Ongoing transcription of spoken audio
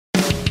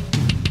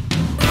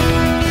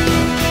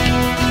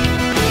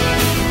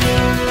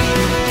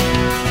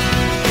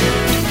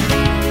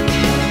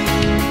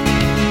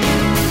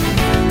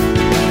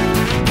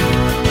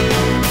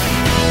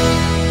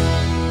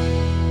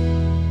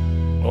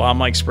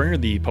Mike Springer,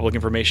 the Public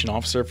Information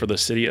Officer for the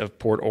City of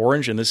Port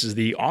Orange, and this is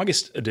the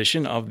August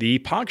edition of the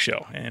POG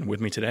Show. And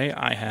with me today,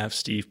 I have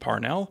Steve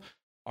Parnell,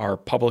 our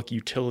Public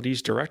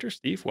Utilities Director.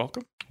 Steve,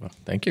 welcome. Well,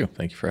 thank you.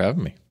 Thank you for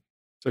having me.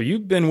 So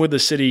you've been with the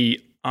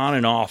city on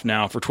and off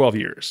now for 12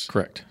 years.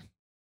 Correct.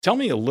 Tell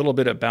me a little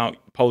bit about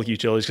public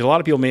utilities, because a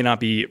lot of people may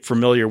not be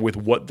familiar with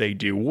what they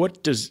do.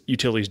 What does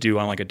utilities do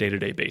on like a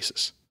day-to-day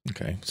basis?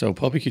 Okay. So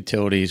public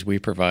utilities, we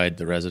provide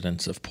the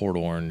residents of Port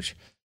Orange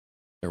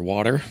their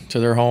water to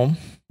their home.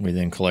 We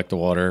then collect the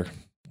water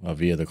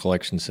via the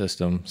collection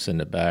system,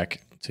 send it back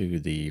to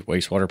the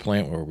wastewater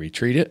plant where we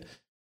treat it,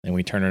 and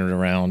we turn it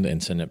around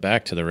and send it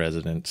back to the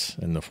residents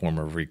in the form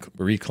of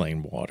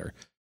reclaimed water.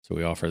 So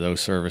we offer those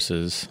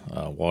services,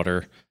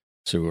 water,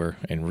 sewer,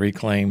 and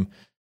reclaim.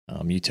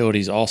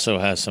 Utilities also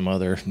has some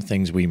other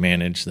things we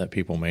manage that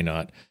people may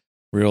not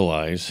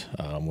realize.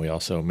 We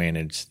also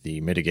manage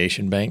the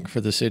mitigation bank for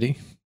the city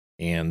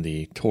and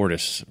the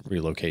tortoise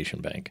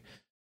relocation bank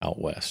out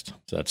west.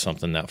 So that's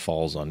something that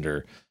falls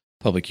under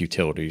public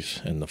utilities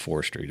in the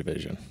forestry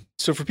division.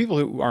 So for people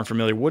who aren't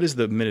familiar, what is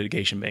the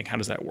mitigation bank? How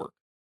does that work?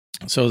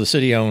 So the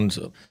city owns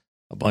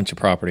a bunch of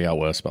property out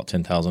west, about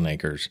 10,000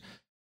 acres,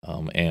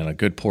 and a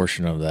good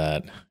portion of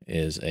that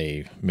is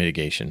a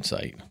mitigation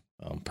site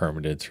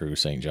permitted through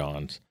St.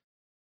 John's,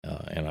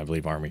 and I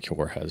believe Army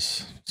Corps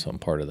has some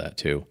part of that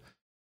too.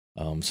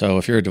 So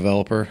if you're a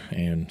developer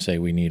and say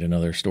we need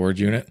another storage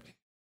unit,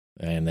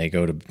 and they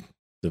go to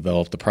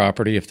develop the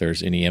property, if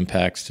there's any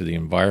impacts to the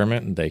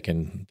environment, they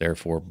can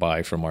therefore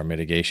buy from our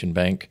mitigation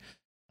bank.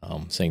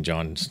 St.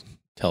 John's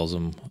tells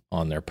them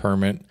on their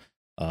permit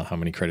how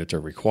many credits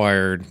are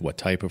required, what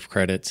type of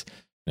credits,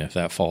 and if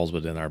that falls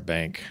within our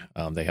bank,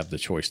 they have the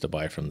choice to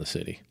buy from the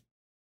city.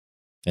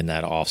 And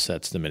that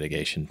offsets the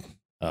mitigation,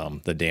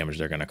 the damage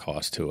they're going to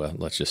cost to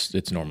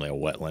it's normally a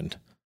wetland.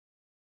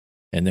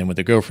 And then with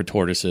the gopher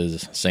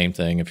tortoises, same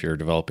thing. If you're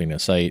developing a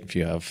site, if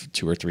you have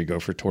 2 or 3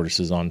 gopher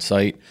tortoises on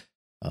site,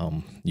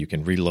 you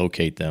can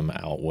relocate them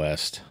out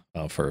west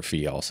for a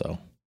fee also.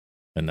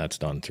 And that's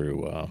done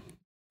through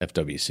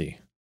FWC.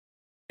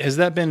 Has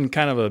that been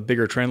kind of a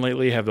bigger trend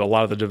lately? Have a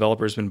lot of the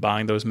developers been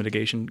buying those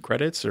mitigation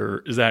credits,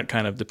 or does that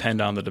kind of depend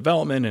on the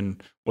development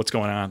and what's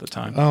going on at the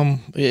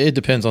time? It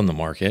depends on the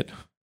market.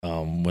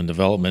 When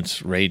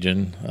development's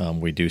raging,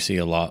 we do see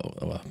a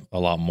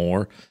lot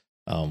more.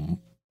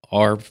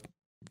 Our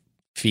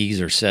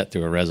fees are set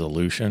through a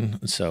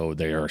resolution, so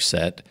they are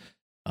set.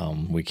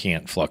 We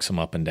can't flux them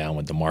up and down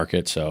with the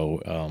market.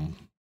 So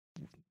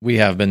we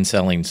have been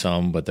selling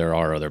some, but there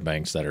are other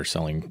banks that are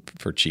selling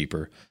for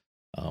cheaper.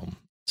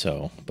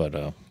 So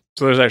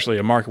there's actually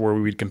a market where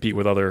we would compete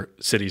with other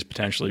cities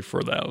potentially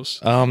for those.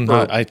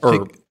 I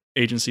think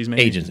agencies,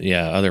 maybe?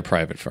 Other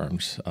private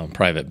firms,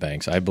 private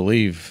banks. I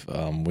believe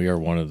we are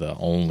one of the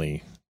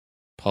only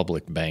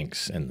public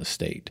banks in the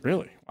state.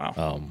 Really?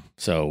 Wow.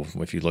 So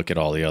if you look at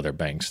all the other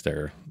banks,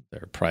 they're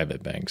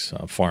private banks.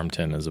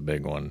 Farmington is a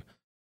big one.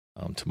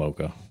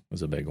 Tomoka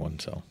is a big one.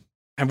 So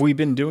have we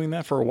been doing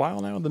that for a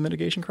while now, the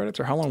mitigation credits,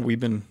 or how long have we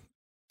been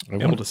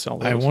able to sell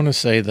those? I want to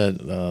say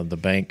that the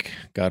bank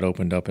got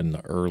opened up in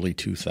the early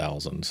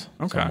 2000s,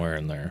 somewhere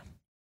in there.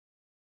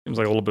 Seems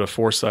like a little bit of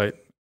foresight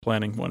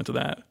planning went into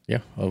that. Yeah.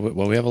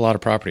 Well, we have a lot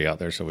of property out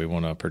there, so we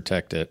want to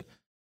protect it.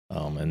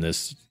 And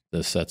this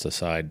sets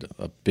aside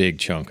a big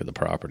chunk of the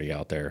property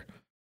out there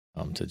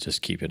to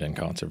just keep it in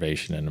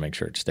conservation and to make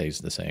sure it stays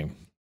the same.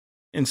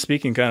 And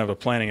speaking kind of a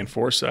planning and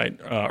foresight,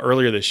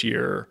 earlier this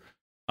year,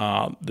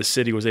 the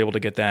city was able to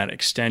get that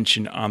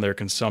extension on their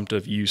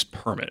consumptive use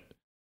permit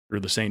through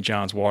the St.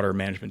 John's Water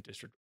Management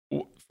District.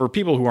 For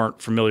people who aren't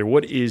familiar,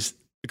 what is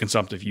the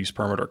consumptive use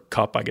permit, or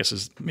CUP, I guess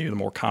is maybe the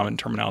more common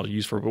terminology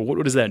used for it, but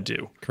what does that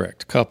do?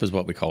 Correct. CUP is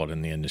what we call it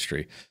in the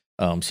industry.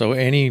 So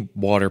any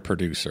water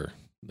producer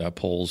that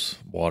pulls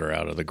water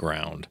out of the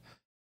ground,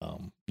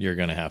 you're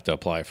going to have to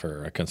apply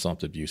for a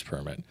consumptive use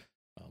permit.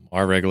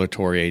 Our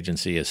regulatory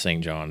agency is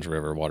St. John's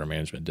River Water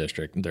Management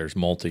District. There's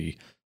multi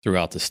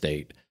throughout the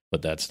state,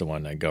 but that's the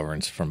one that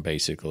governs from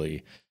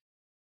basically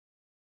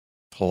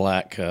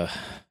Palatka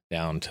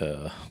down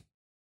to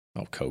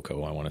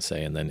Cocoa, I want to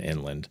say, and then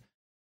inland.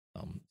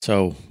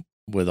 So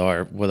with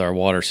our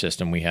water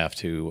system, we have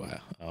to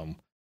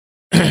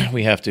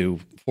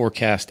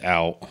forecast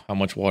out how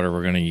much water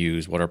we're going to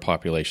use, what our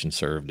population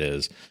served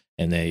is,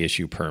 and they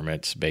issue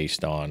permits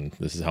based on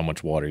this is how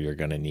much water you're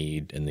going to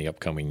need in the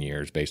upcoming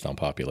years based on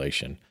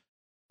population.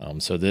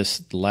 So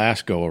this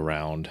last go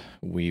around,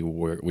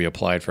 we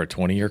applied for a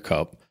 20-year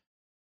CUP.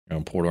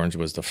 Port Orange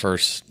was the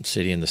first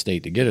city in the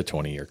state to get a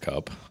 20-year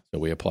CUP, so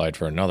we applied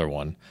for another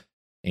one,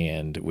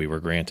 and we were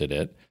granted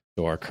it.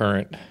 So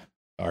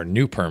our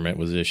new permit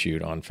was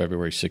issued on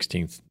February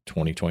 16th,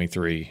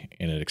 2023,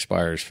 and it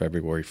expires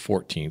February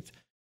 14th,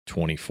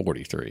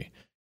 2043.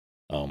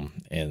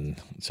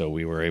 And so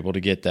we were able to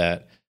get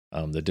that.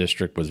 The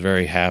district was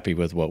very happy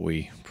with what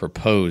we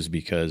proposed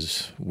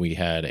because we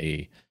had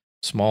a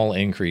small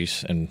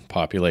increase in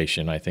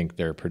population. I think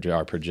our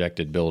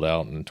projected build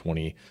out in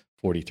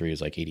 2043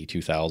 is like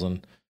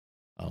 82,000.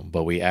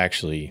 But we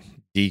actually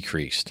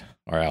decreased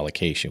our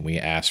allocation. We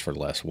asked for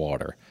less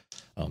water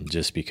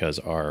just because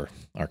our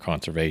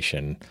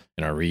conservation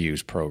and our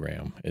reuse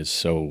program is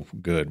so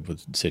good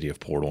with the city of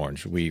Port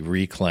Orange. We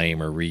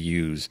reclaim or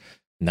reuse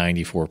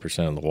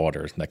 94% of the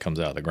water that comes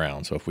out of the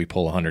ground. So if we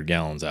pull 100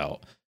 gallons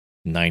out,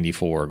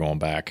 94 are going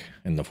back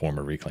in the form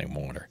of reclaimed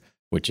water,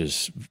 which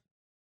is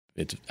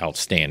it's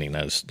outstanding.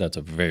 That's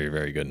a very,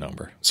 very good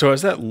number. So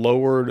has that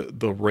lowered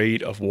the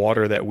rate of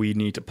water that we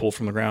need to pull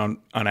from the ground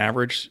on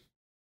average?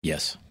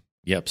 Yes.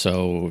 Yep.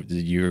 So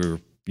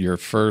your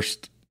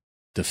first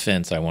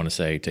defense, I want to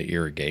say, to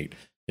irrigate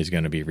is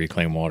going to be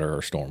reclaimed water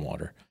or storm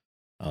water.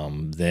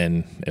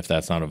 Then if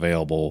that's not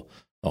available,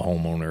 the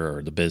homeowner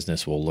or the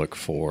business will look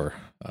for,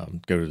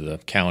 go to the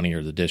county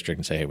or the district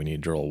and say, hey, we need to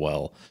drill a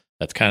well.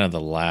 That's kind of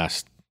the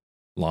last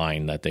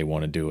line that they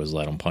want to do, is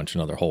let them punch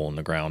another hole in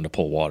the ground to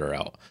pull water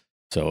out.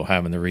 So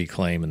having the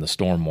reclaim and the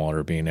storm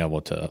water, being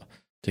able to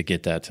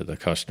get that to the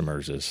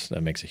customers,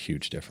 that makes a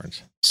huge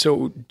difference.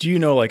 So do you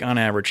know, like on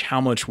average,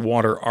 how much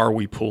water are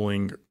we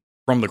pulling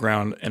from the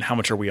ground and how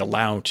much are we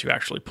allowed to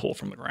actually pull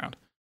from the ground?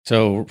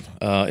 So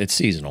it's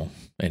seasonal,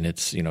 and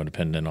it's,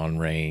 dependent on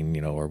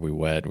rain, are we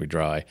wet, are we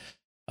dry?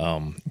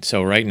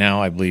 So right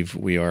now I believe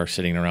we are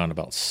sitting around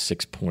about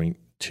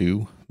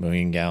 6.2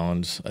 million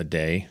gallons a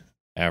day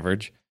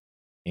average.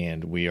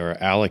 And we are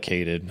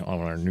allocated on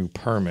our new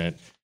permit,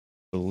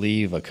 I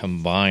believe a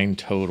combined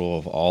total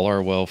of all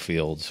our well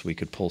fields, we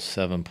could pull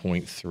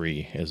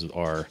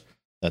 7.3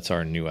 that's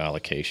our new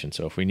allocation.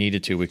 So if we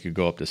needed to, we could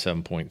go up to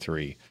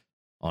 7.3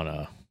 on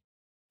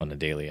a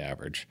daily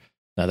average.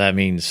 Now that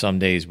means some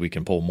days we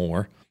can pull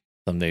more,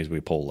 some days we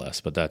pull less,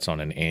 but that's on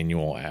an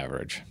annual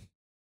average.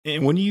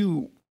 And when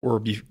you were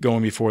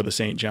going before the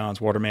St.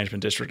 John's Water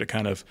Management District to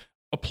kind of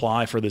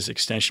apply for this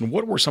extension,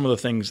 what were some of the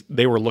things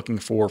they were looking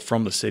for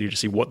from the city to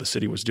see what the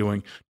city was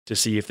doing to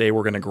see if they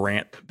were going to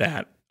grant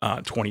that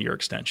 20-year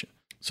extension?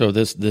 So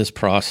this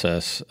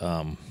process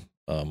was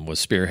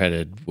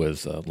spearheaded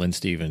with Lynn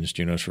Stevens,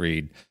 Junos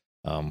Reed,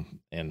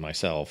 and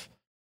myself,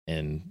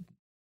 and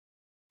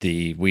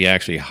we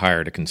actually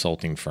hired a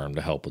consulting firm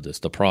to help with this.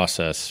 The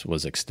process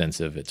was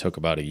extensive. It took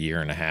about a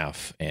year and a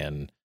half,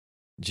 and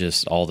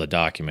just all the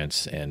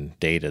documents and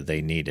data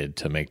they needed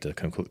to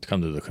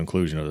come to the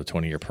conclusion of the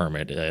 20-year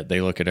permit. They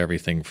look at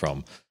everything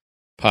from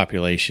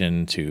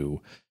population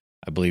to,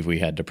 I believe we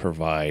had to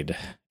provide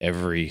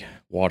every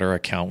water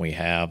account we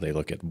have. They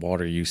look at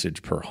water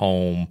usage per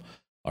home,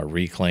 our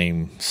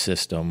reclaim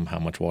system, how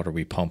much water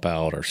we pump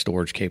out, our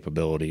storage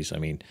capabilities. I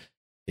mean,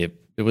 it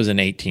was an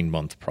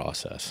 18-month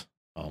process.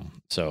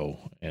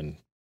 And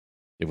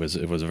it was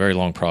a very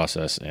long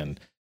process, and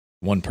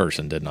one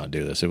person did not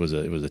do this. It was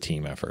a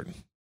team effort.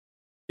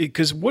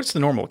 Because what's the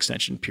normal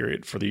extension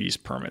period for these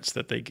permits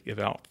that they give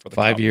out for the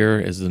 5-year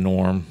is the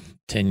norm.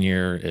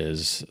 10-year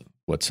is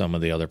what some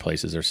of the other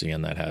places are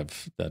seeing that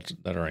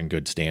are in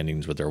good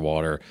standings with their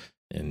water,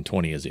 and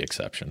 20 is the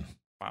exception.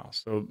 Wow.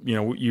 So,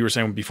 you were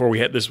saying before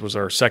this was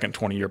our second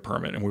 20-year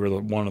permit, and we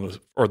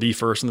were the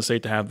first in the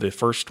state to have the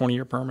first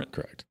 20-year permit?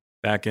 Correct.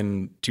 Back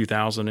in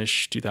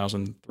 2000-ish,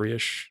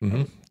 2003-ish?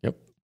 Mm-hmm. Yep.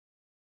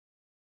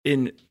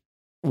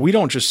 We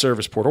don't just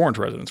service Port Orange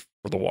residents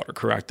for the water,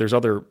 correct? There's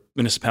other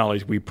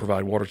municipalities we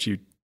provide water to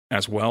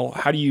as well.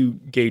 How do you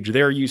gauge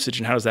their usage,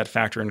 and how does that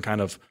factor in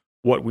kind of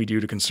what we do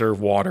to conserve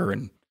water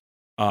and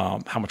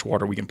how much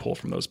water we can pull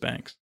from those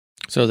banks?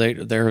 So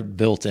they're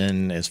built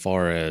in as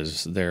far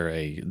as they're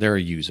a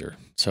user.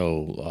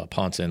 So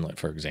Ponce Inlet,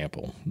 for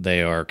example,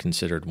 they are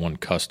considered one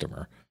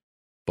customer,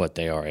 but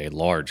they are a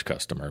large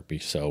customer.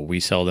 So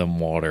we sell them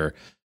water.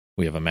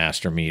 We have a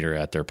master meter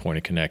at their point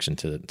of connection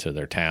to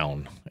their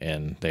town,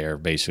 and they are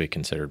basically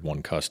considered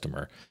one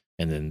customer.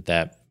 And then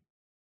that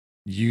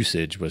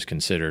usage was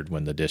considered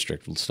when the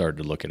district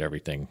started to look at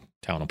everything.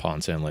 Town of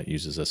Ponce Inlet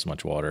uses this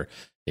much water.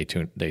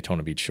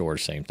 Daytona Beach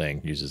Shores, same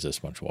thing, uses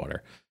this much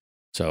water.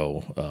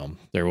 So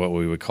they're what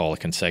we would call a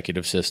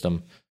consecutive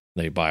system.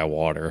 They buy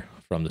water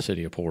from the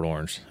city of Port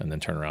Orange and then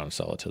turn around and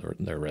sell it to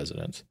their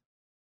residents.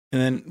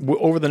 And then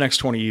over the next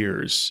 20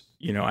 years,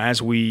 as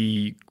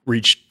we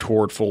reach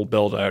toward full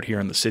build out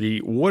here in the city,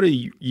 what are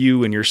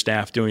you and your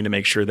staff doing to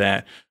make sure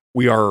that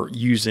we are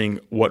using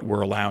what we're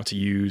allowed to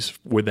use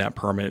with that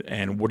permit?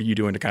 And what are you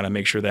doing to kind of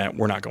make sure that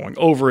we're not going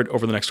over it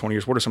over the next 20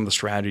 years? What are some of the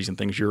strategies and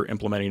things you're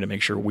implementing to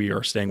make sure we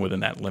are staying within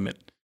that limit?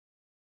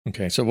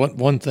 Okay, so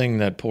one thing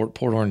that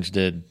Port Orange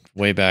did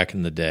way back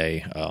in the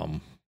day,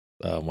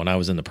 when I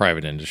was in the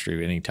private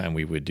industry, anytime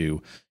we would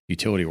do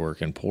utility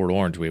work in Port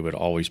Orange, we would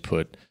always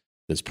put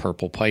this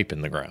purple pipe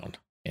in the ground,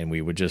 and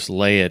we would just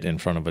lay it in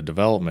front of a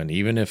development.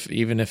 Even if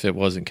it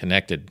wasn't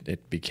connected,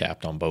 it'd be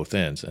capped on both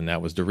ends, and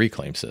that was the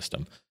reclaim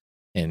system.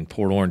 And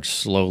Port Orange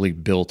slowly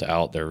built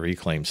out their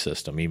reclaim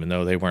system, even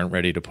though they weren't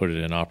ready to put it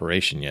in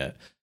operation yet.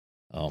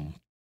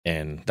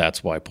 And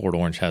that's why Port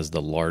Orange has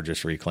the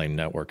largest reclaim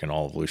network in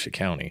all of Volusia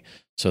County.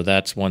 So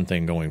that's one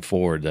thing going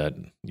forward, that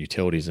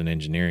utilities and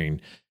engineering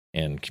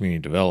and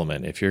community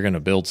development, if you're going to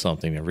build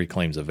something and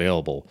reclaim's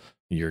available,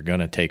 you're going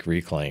to take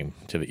reclaim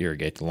to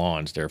irrigate the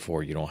lawns.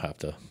 Therefore, you don't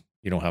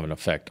have an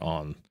effect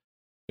on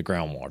the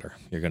groundwater.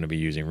 You're going to be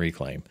using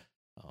reclaim.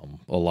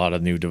 A lot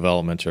of new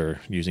developments are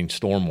using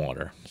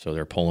stormwater, so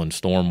they're pulling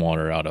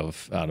stormwater out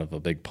of a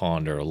big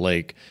pond or a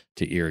lake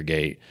to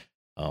irrigate,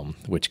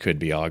 which could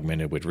be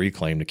augmented with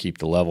reclaim to keep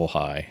the level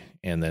high,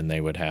 and then they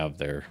would have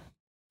their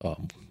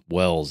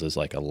wells as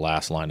like a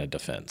last line of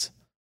defense.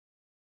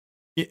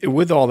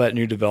 With all that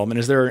new development,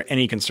 is there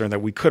any concern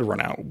that we could run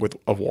out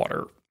of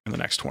water in the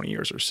next 20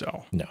 years or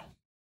so?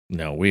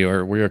 No, we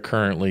are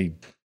currently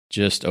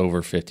just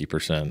over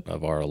 50%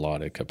 of our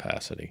allotted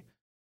capacity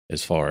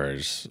as far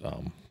as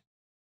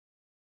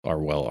our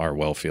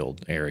well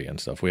field area and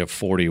stuff. We have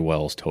 40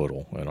 wells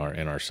total in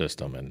our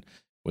system, and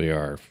we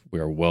are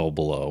well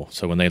below.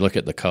 So when they look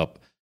at the cup,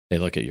 they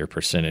look at your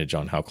percentage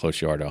on how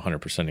close you are to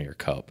 100% of your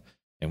cup,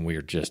 and we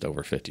are just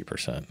over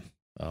 50%.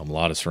 A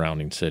lot of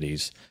surrounding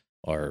cities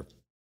are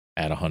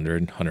at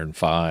 100,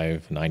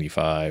 105,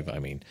 95. I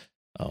mean,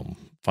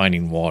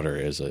 finding water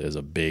is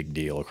a big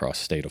deal across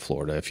the state of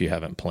Florida. If you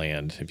didn't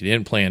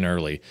plan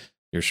early,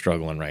 you're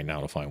struggling right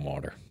now to find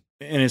water.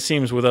 And it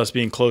seems with us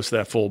being close to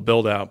that full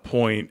build out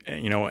point,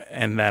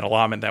 and that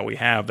allotment that we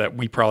have, that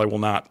we probably will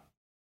not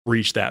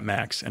reach that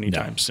max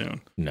anytime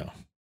soon. No.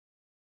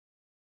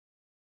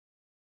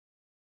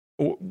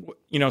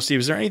 Steve,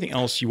 is there anything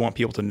else you want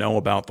people to know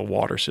about the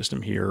water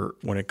system here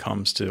when it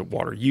comes to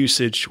water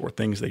usage, or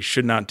things they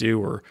should not do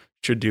or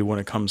should do when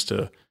it comes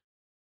to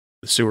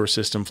the sewer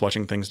system,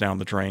 flushing things down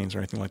the drains or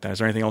anything like that? Is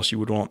there anything else you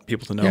would want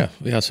people to know?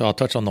 Yeah. So I'll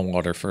touch on the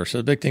water first. So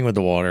the big thing with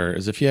the water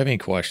is if you have any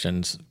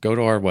questions, go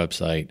to our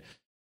website,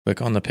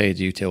 click on the paid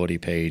utility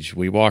page.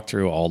 We walk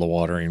through all the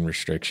watering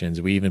restrictions.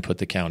 We even put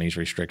the county's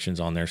restrictions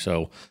on there.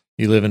 So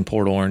you live in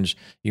Port Orange,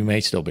 you may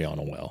still be on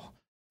a well.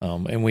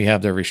 And we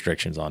have their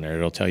restrictions on there.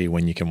 It'll tell you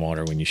when you can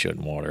water, when you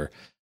shouldn't water.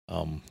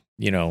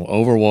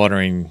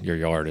 Overwatering your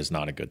yard is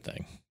not a good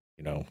thing.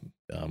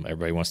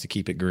 Everybody wants to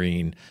keep it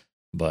green,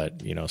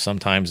 but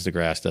sometimes the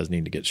grass does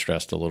need to get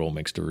stressed a little,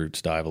 makes the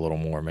roots dive a little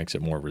more, makes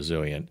it more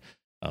resilient.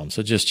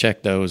 So just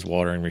check those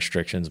watering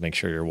restrictions. Make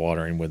sure you're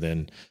watering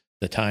within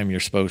the time you're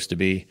supposed to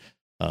be.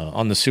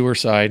 On the sewer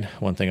side,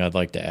 one thing I'd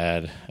like to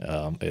add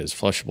is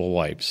flushable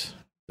wipes.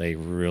 They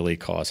really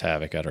cause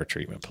havoc at our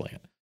treatment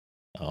plant.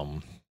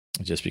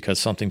 Just because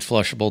something's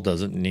flushable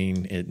doesn't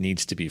mean it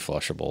needs to be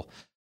flushable.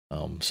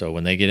 So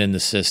when they get in the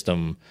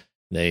system,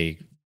 they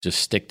just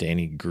stick to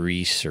any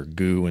grease or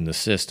goo in the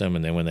system.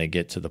 And then when they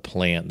get to the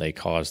plant, they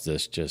cause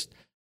this just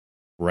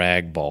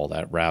rag ball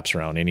that wraps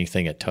around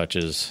anything it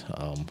touches.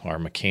 Our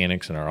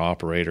mechanics and our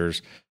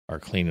operators are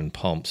cleaning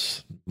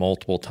pumps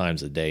multiple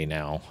times a day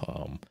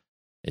now.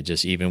 It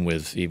just, even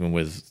with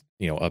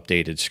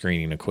updated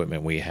screening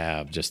equipment we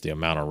have, just the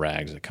amount of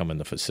rags that come in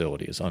the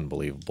facility is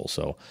unbelievable.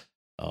 So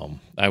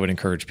I would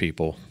encourage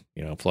people,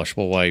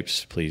 flushable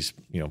wipes, please,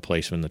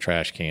 place them in the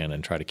trash can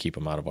and try to keep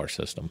them out of our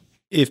system.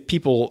 If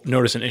people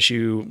notice an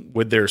issue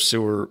with their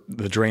sewer,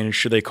 the drainage,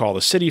 should they call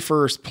the city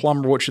first,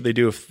 plumber? What should they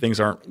do if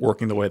things aren't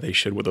working the way they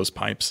should with those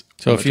pipes?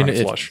 So if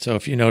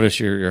you notice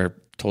your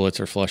toilets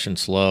are flushing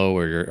slow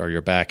or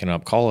you're backing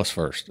up, call us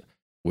first.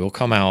 We'll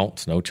come out.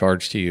 It's no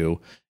charge to you.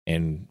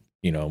 And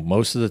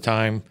most of the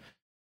time,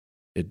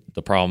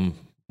 the problem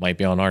might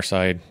be on our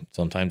side.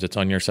 Sometimes it's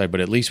on your side,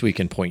 but at least we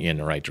can point you in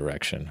the right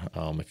direction.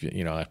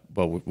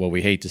 What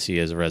we hate to see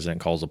is a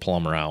resident calls a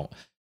plumber out.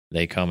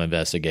 They come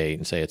investigate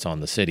and say it's on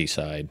the city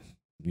side.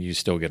 You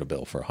still get a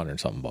bill for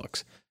 $100-something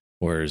bucks.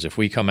 Whereas if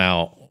we come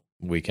out,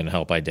 we can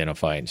help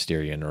identify and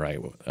steer you in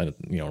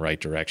the right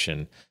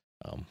direction.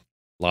 A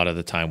lot of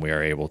the time, we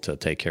are able to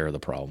take care of the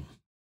problem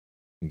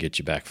and get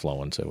you back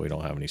flowing, so we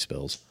don't have any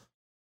spills.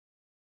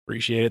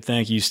 Appreciate it.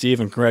 Thank you, Steve,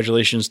 and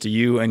congratulations to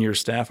you and your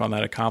staff on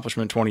that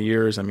accomplishment. 20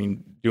 years. I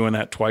mean, doing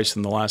that twice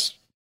in the last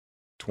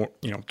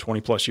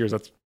 20 plus years,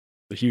 that's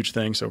a huge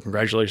thing. So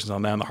congratulations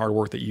on that and the hard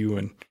work that you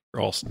and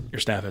your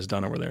staff has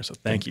done over there. So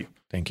thank you.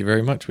 Thank you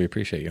very much. We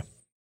appreciate you.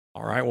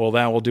 All right. Well,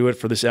 that will do it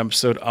for this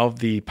episode of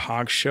the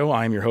POG Show.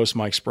 I'm your host,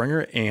 Mike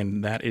Springer,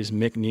 and that is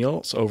Mick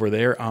Neals over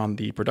there on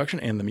the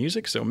production and the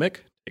music. So Mick,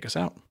 take us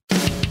out.